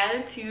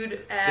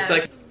attitude ass. It's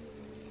like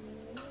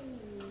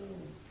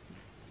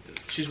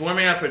she's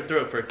warming up her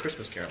throat for a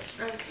Christmas carol.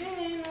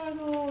 Okay,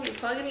 no, you're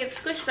probably gonna get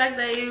squished back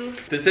by you.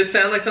 Does this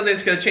sound like something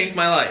that's gonna change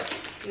my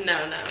life?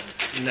 No.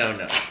 No.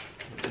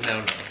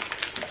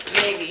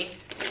 Maybe.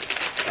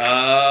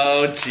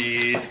 Oh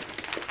jeez.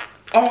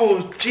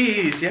 Oh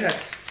jeez,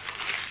 yes.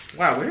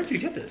 Wow, where did you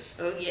get this?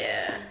 Oh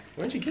yeah.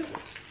 Where did you get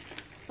this?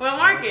 What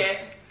market?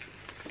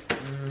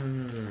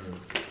 Mmm.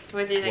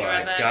 What do you think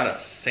about that? I got a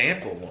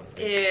sample one.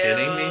 Are you Ew.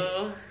 kidding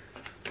me?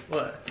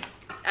 What?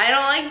 I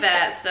don't like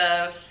that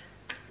stuff.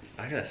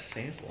 I got a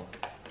sample.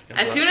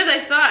 As soon as I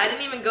saw it, I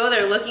didn't even go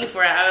there looking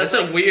for it. I was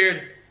That's like, a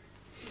weird.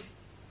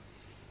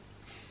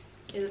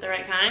 is it the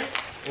right kind?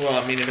 Well,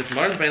 I mean, if it's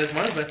marzipan, it's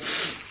marzipan.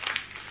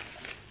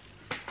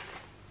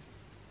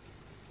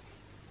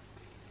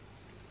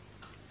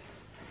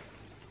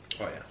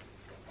 Oh yeah.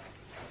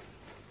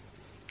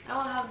 I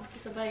will have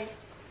just a bite.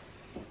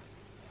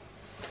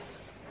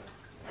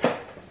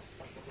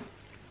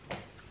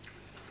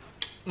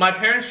 My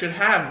parents should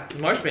have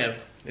marzipan.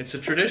 It's a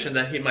tradition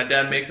that my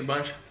dad makes a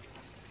bunch.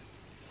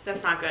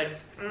 That's not good.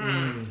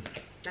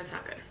 That's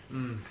not good.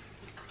 Mm.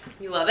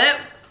 You love it?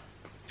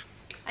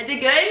 I did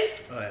good?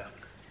 Oh yeah.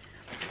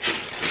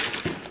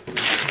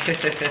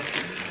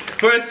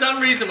 For some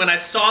reason, when I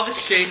saw the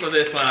shape of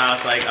this one, I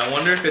was like, I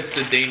wonder if it's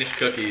the Danish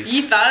cookies.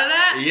 You thought of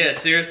that? Yeah,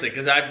 seriously,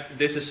 because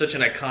this is such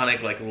an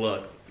iconic like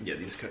look. Yeah,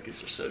 these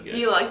cookies are so good. Do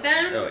you like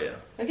them? Oh yeah.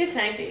 Look at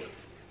Sankey.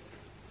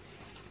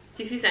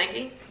 Do you see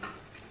Sankey?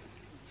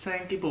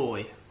 Sankey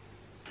boy.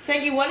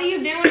 Sankey, what are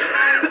you doing?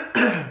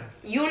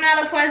 You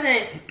not a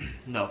present.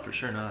 No, for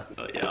sure not.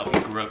 Oh yeah, I'll be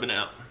grubbing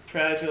out.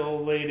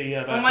 Fragile lady.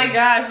 Oh my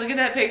gosh, look at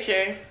that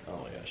picture. Oh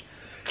my gosh.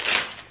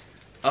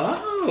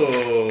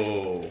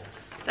 Oh.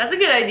 That's a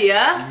good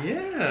idea.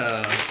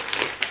 Yeah.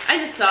 I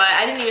just saw it.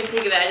 I didn't even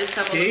think of it. I just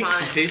stumbled Cakes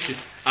upon and it. pastries.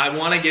 I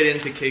want to get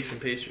into cakes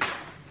and pastries.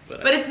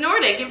 But it's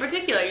Nordic in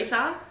particular, you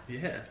saw?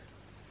 Yeah.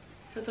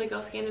 So it's like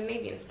all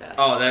Scandinavian stuff.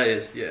 Oh, that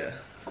is, yeah.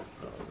 Oh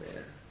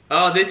man.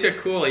 Oh, these are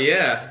cool,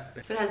 yeah.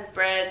 It has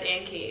breads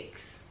and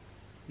cakes.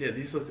 Yeah,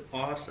 these look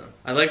awesome.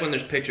 I like when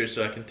there's pictures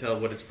so I can tell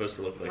what it's supposed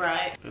to look like.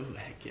 Right. Oh,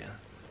 heck yeah.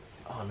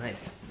 Oh,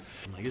 nice.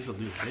 I guess I'll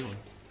do a big one.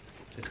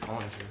 It's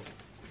calling to me.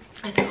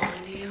 It's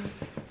calling to you.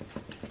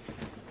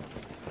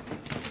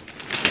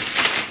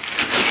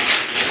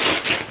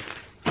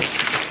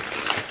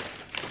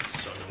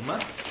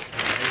 Sonoma.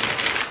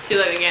 Too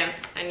late again.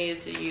 I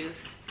needed to use.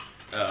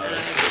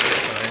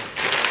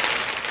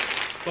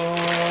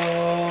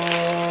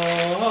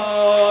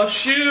 Oh,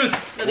 shoes.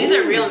 No, these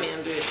are real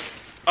man boots.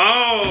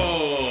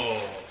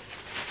 Oh,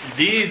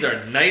 these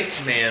are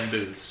nice man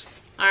boots.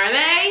 Are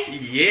they?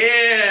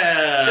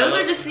 Yeah. Those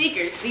are just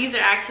sneakers. These are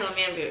actual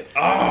man boots.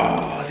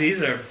 Oh,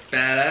 these are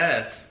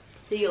badass.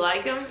 Do you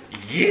like them?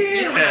 Yeah.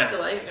 You don't have to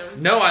like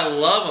them. No, I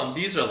love them.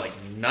 These are like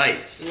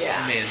nice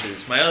Yeah. man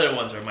boots. My other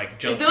ones are like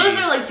junky. Those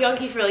are like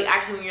junky for like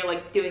actually when you're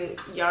like doing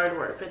yard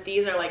work, but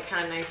these are like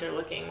kind of nicer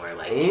looking. Where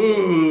like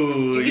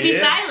ooh, you can be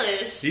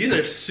stylish. These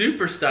are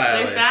super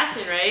stylish. They're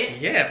fashion, right?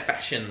 Yeah,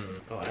 fashion.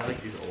 Oh, I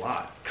like these a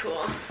lot.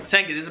 Cool.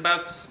 Sankey, this is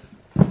about.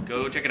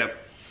 Go check it out.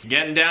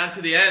 Getting down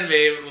to the end,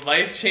 babe.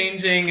 Life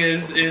changing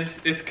is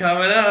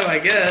coming up, I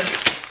guess.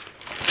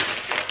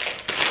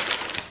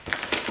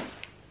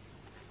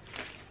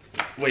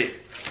 Wait,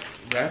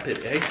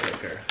 rapid egg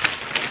cooker.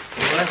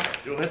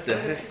 What the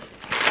heck?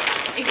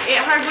 It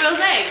hard boils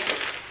eggs.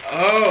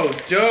 Oh,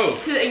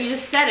 dope. So you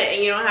just set it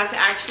and you don't have to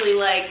actually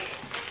like.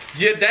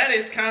 Yeah, that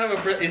is kind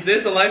of a. Is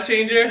this a life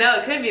changer? No,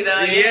 it could be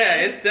though. Yeah,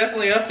 it's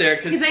definitely up there.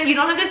 Because then you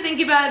don't have to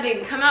think about it. They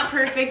can come out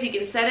perfect. You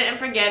can set it and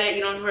forget it.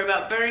 You don't have to worry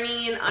about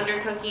burning,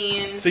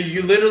 undercooking. So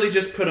you literally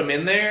just put them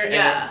in there? And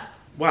Yeah.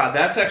 Wow,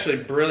 that's actually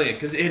brilliant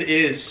because it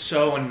is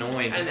so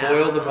annoying to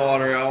boil the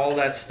water, all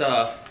that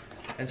stuff,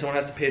 and someone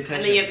has to pay attention.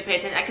 And then you have to pay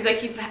attention because I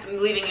keep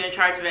leaving you in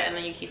charge of it, and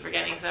then you keep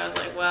forgetting. So I was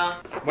like,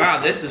 well. Wow,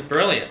 this is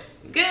brilliant.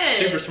 Good.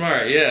 Super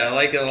smart. Yeah, I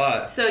like it a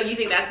lot. So you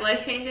think that's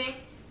life changing?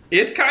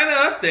 It's kind of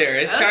up there.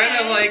 It's Okay. kind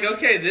of like,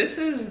 okay, this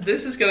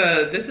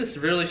is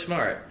really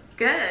smart.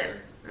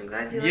 Good. I'm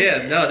glad you liked Yeah,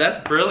 it. no,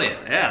 that's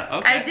brilliant. Yeah.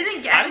 Okay. I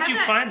didn't get. How did you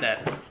find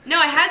that? No,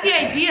 I had the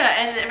idea,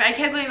 and I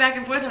kept going back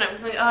and forth, and I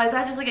was like, oh, is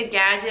that just like a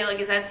gadget? Like,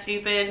 is that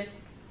stupid?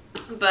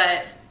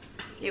 But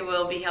it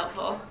will be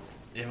helpful.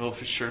 It will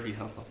for sure be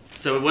helpful.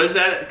 So was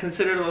that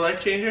considered a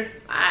life changer?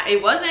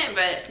 It wasn't,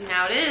 but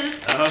now it is.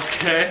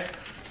 Okay.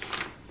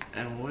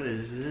 And what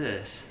is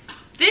this?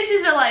 This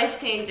is a life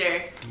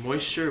changer.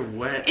 Moisture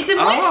wet. It's a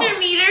moisture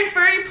meter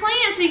for your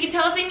plants, so you can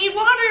tell if they need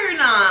water or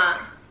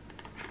not.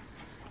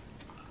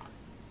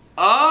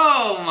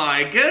 Oh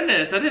my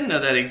goodness, I didn't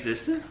know that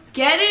existed.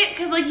 Get it?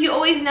 Because like you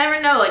always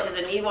never know. Like, does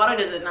it need water?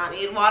 Does it not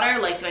need water?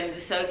 Like, do I need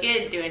to soak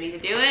it? Do I need to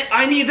do it?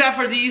 I need that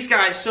for these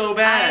guys so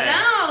bad. I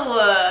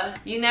know.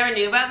 You never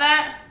knew about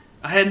that?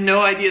 I had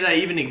no idea that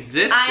even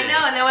existed. I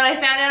know, and then when I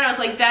found out, I was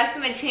like, that's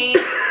gonna change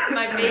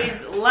my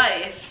babe's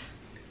life.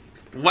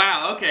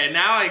 Wow, okay,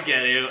 now I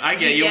get it. I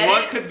get you.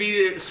 What could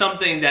be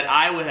something that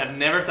I would have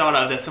never thought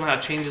of that somehow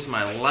changes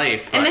my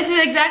life? And this is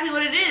exactly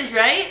what it is,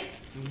 right?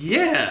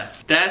 Yeah,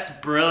 that's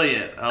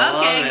brilliant. I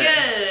love it.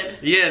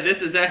 Good. Yeah,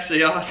 this is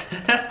actually awesome.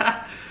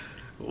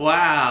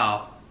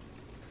 Wow.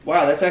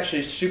 Wow, that's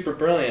actually super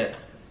brilliant.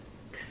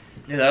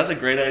 Yeah, that was a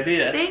great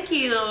idea. Thank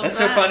you. That's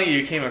so funny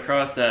you came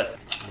across that.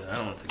 Yeah,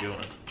 that one's a good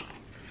one.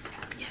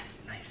 Yes.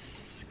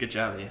 Nice. Good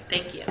job, yeah.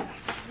 Thank you.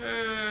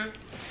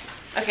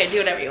 Okay, do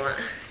whatever you want.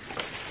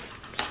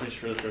 Let's switch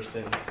for the first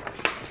thing.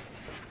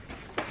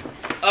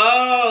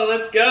 Oh,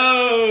 let's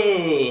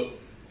go!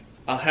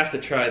 I'll have to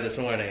try this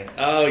morning.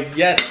 Oh,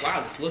 yes.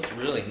 Wow, this looks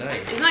really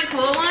nice. Isn't that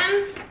cool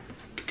one?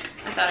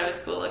 I thought it was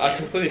cool looking. I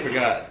completely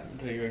forgot.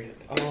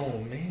 Oh,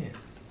 man.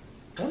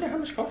 I wonder how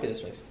much coffee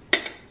this makes.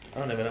 I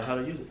don't even know how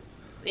to use it.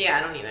 Yeah,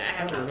 I don't either. I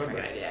have no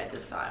freaking idea. I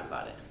just saw it and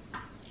bought it.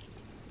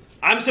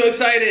 I'm so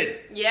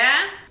excited!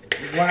 Yeah?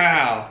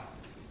 Wow.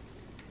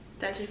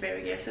 That's your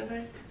favorite gift so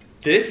far?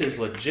 This is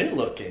legit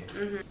looking.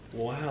 Mm-hmm.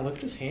 Wow, look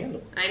at this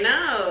handle. I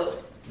know.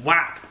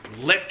 Wow,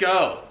 let's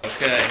go.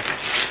 Okay.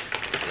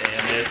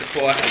 Damn, there's the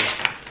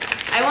coffee.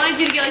 I wanted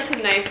you to get like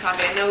some nice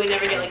coffee. I know we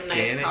never get like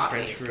nice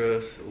coffee. French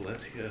roast,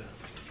 let's go.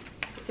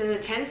 It's an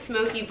intense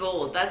smoky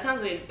bold. That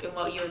sounds like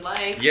what you would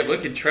like. Yeah, we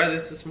could try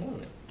this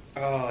morning.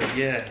 Oh,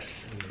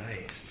 yes.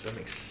 Nice. I'm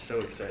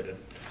so excited.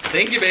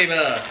 Thank you, baby.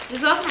 This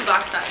is also from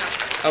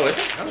box.com. Oh, is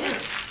it? Oh. Yeah.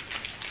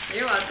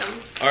 You're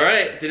welcome. All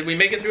right. Did we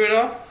make it through it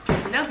all?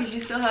 No, because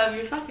you still have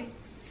your coffee.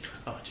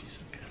 Oh, jeez.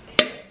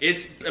 Okay.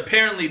 It's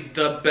apparently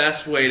the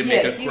best way to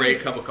make a great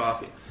cup of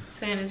coffee.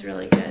 Saying it's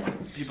really good.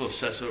 People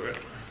obsess over it.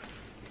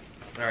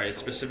 All right.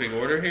 Specific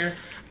order here?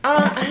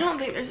 I don't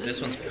think there's a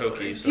This one's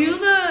pokey. So.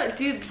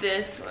 Do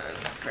this one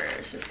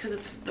first, just because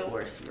it's the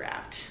worst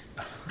wrapped.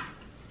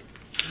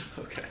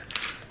 Okay.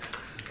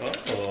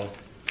 Oh.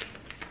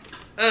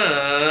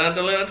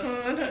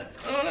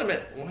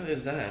 What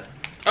is that?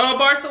 Oh,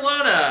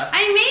 Barcelona!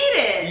 I made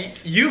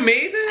it! You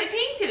made this? I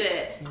painted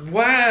it.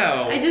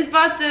 Wow. I just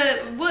bought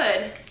the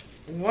wood.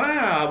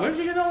 Wow, where did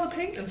you get all the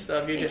paint and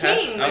stuff? It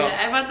came with it.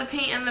 I bought the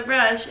paint and the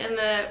brush and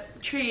the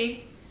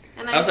tree.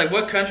 And I was like,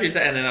 what country is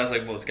that? And then I was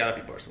like, well, it's gotta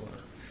be Barcelona.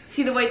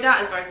 See, the white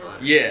dot is Barcelona.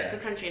 Yeah. The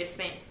country is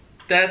Spain.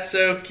 That's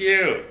so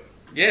cute.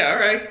 Yeah,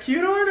 alright.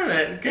 Cute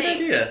ornament. Good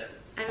idea.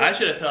 I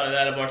should have thought of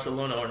that, a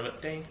Barcelona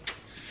ornament. Dang.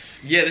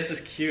 Yeah, this is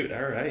cute.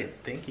 Alright.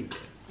 Thank you.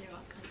 You're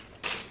welcome.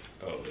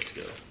 Oh, let's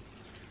go.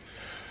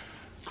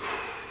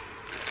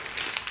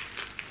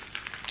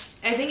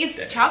 I think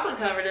it's chocolate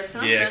covered or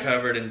something. Yeah,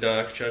 covered in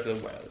dark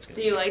chocolate. Wow, that's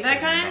Do you like that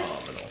kind?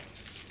 Phenomenal.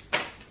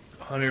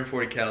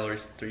 140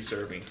 calories, 3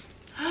 servings.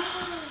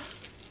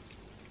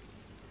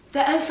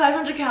 That has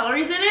 500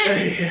 calories in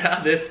it? Yeah,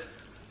 this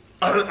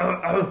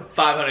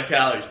 500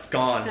 calories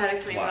gone. That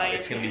explains wow, why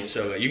it's gonna be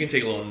so good. You can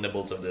take little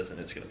nibbles of this and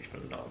it's gonna be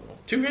phenomenal.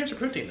 2 grams of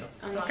protein though.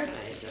 I'm not gonna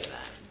enjoy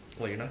that.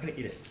 Well, you're not gonna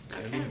eat it. It's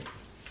gonna be.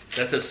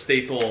 That's a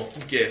staple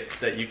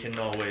gift that you can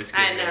always get.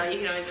 I know, you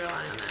can always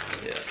rely on that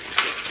one. Yeah.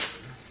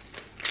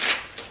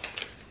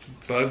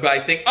 Bug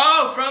bite thing.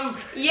 Oh, from.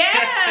 Yeah!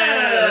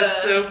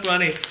 That's so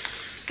funny.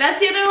 That's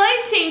the other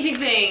life-changing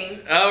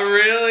thing. Oh,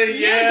 really?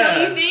 Yeah,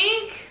 don't you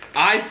think?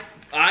 I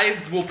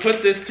will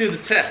put this to the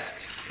test.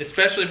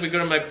 Especially if we go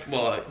to my,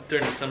 well,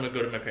 during the summer,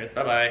 go to my parents.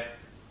 Bye-bye.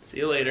 See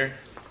you later.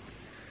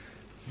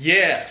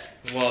 Yeah.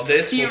 Well,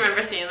 this Do you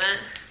remember seeing that?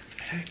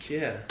 Heck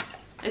yeah.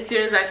 As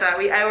soon as I saw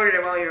it, I ordered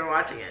it while you were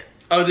watching it.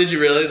 Oh, did you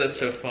really? That's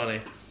so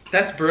funny.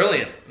 That's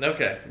brilliant.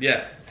 Okay.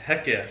 Yeah.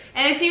 Heck yeah.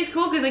 And it seems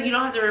cool because like you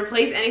don't have to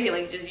replace anything.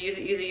 Like just use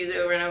it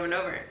over and over and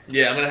over.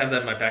 Yeah, I'm going to have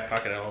that in my back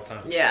pocket at all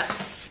times. Yeah.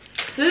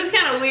 So this is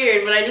kind of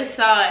weird, but I just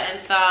saw it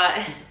and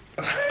thought,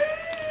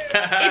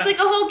 it's like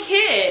a whole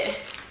kit.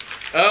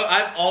 Oh,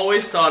 I've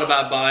always thought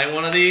about buying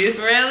one of these.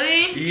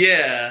 Really?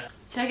 Yeah.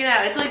 Check it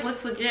out. It's like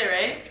looks legit,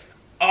 right?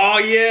 Oh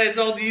yeah, it's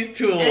all these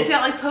tools. And it's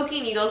got like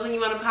poking needles when you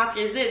want to pop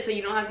your zit, so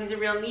you don't have to use a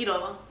real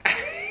needle.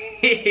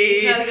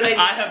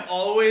 I have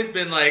always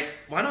been like,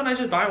 why don't I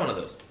just buy one of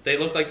those? They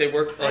look like they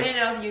work like I didn't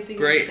know if you think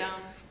great. It was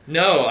dumb.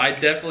 No,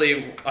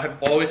 I've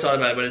always thought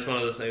about it, but it's one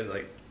of those things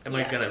like, am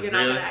I gonna do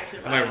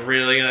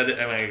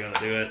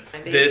it?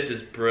 This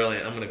is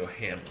brilliant. I'm gonna go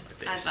ham on my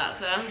face. I thought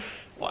so.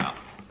 Wow.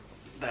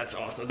 That's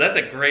awesome. That's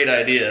a great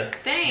idea.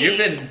 Thanks. You've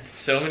been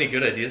so many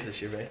good ideas this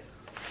year, babe.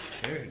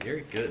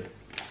 You're good.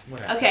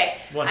 Okay,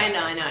 I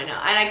know. And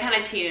I kind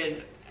of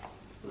cheated,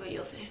 but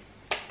you'll see.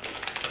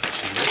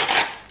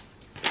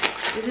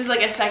 This is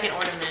like a second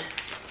ornament.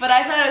 But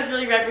I thought it was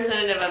really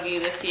representative of you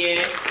this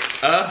year.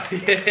 Oh,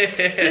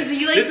 yeah.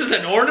 You, like, this is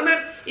an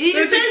ornament?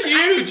 This is huge.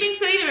 I didn't think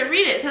so either, but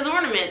read it. It says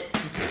ornament.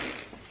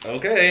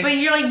 Okay. But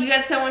you're like, you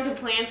got so into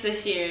plants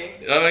this year.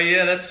 Oh,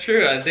 yeah, that's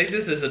true. I think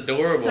this is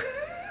adorable.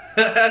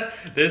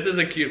 This is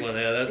a cute one.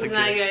 Yeah, that's it's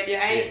not a good idea.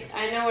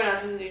 I know we're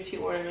not supposed to do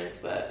 2 ornaments,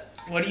 but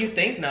what do you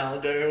think now,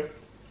 girl?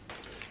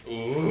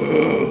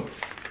 Ooh.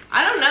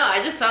 I don't know.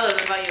 I just saw those.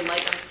 I thought you'd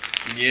like them.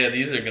 Yeah,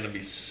 these are gonna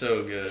be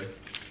so good.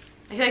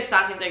 I feel like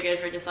stockings are good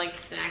for just like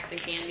snacks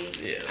and candy.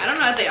 Yeah. I don't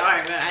know what they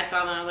are, but I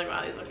saw them. I was like,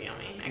 wow, these look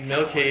yummy.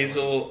 Milk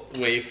hazel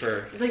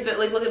wafer. It's like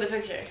look at the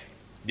picture.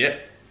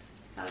 Yep.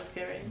 That looks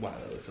good, right? Wow,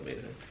 that looks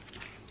amazing.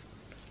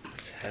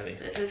 It's heavy.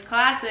 This is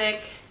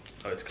classic.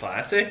 Oh, it's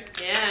classic?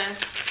 Yeah.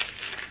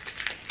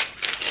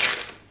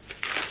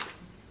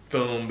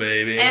 Boom,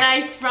 baby. And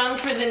I sprung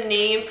for the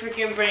name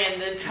freaking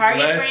brand. The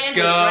Target Let's brand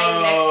go, was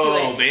right next to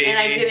it. baby. And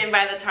I didn't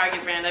buy the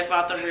Target brand. I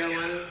bought the real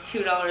one.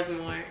 $2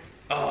 more.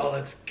 Oh,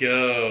 let's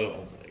go.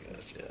 Oh my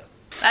gosh, yeah.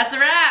 That's a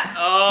wrap.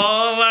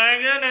 Oh my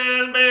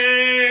goodness,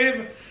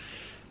 babe.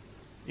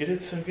 You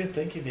did so good.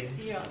 Thank you, baby.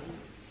 Yeah.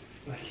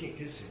 I can't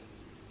kiss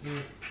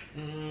you.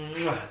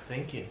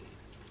 Thank you.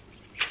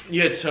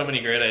 You had so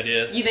many great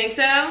ideas. You think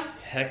so?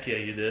 Heck yeah,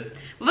 you did.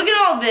 Look at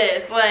all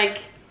this.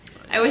 Like,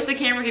 I wish the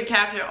camera could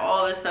capture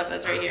all this stuff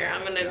that's right here.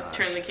 I'm gonna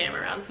turn the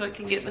camera around so it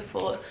can get the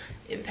full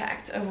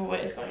impact of what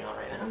is going on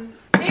right now.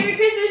 Merry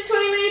Christmas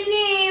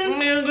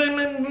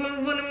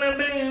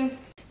 2019!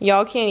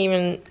 Y'all can't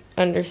even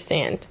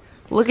understand.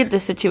 Look at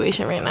this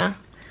situation right now.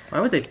 Why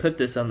would they put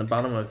this on the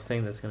bottom of a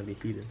thing that's gonna be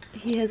heated?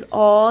 He has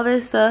all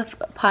this stuff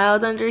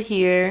piled under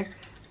here,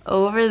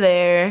 over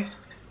there,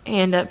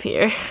 and up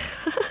here.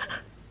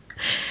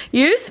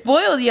 You're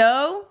spoiled,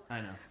 yo.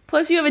 I know.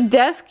 Plus you have a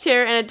desk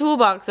chair and a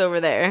toolbox over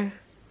there.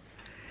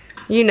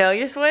 You know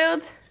you're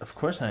spoiled? Of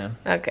course I am.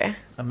 Okay.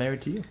 I'm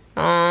married to you.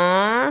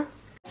 Aww.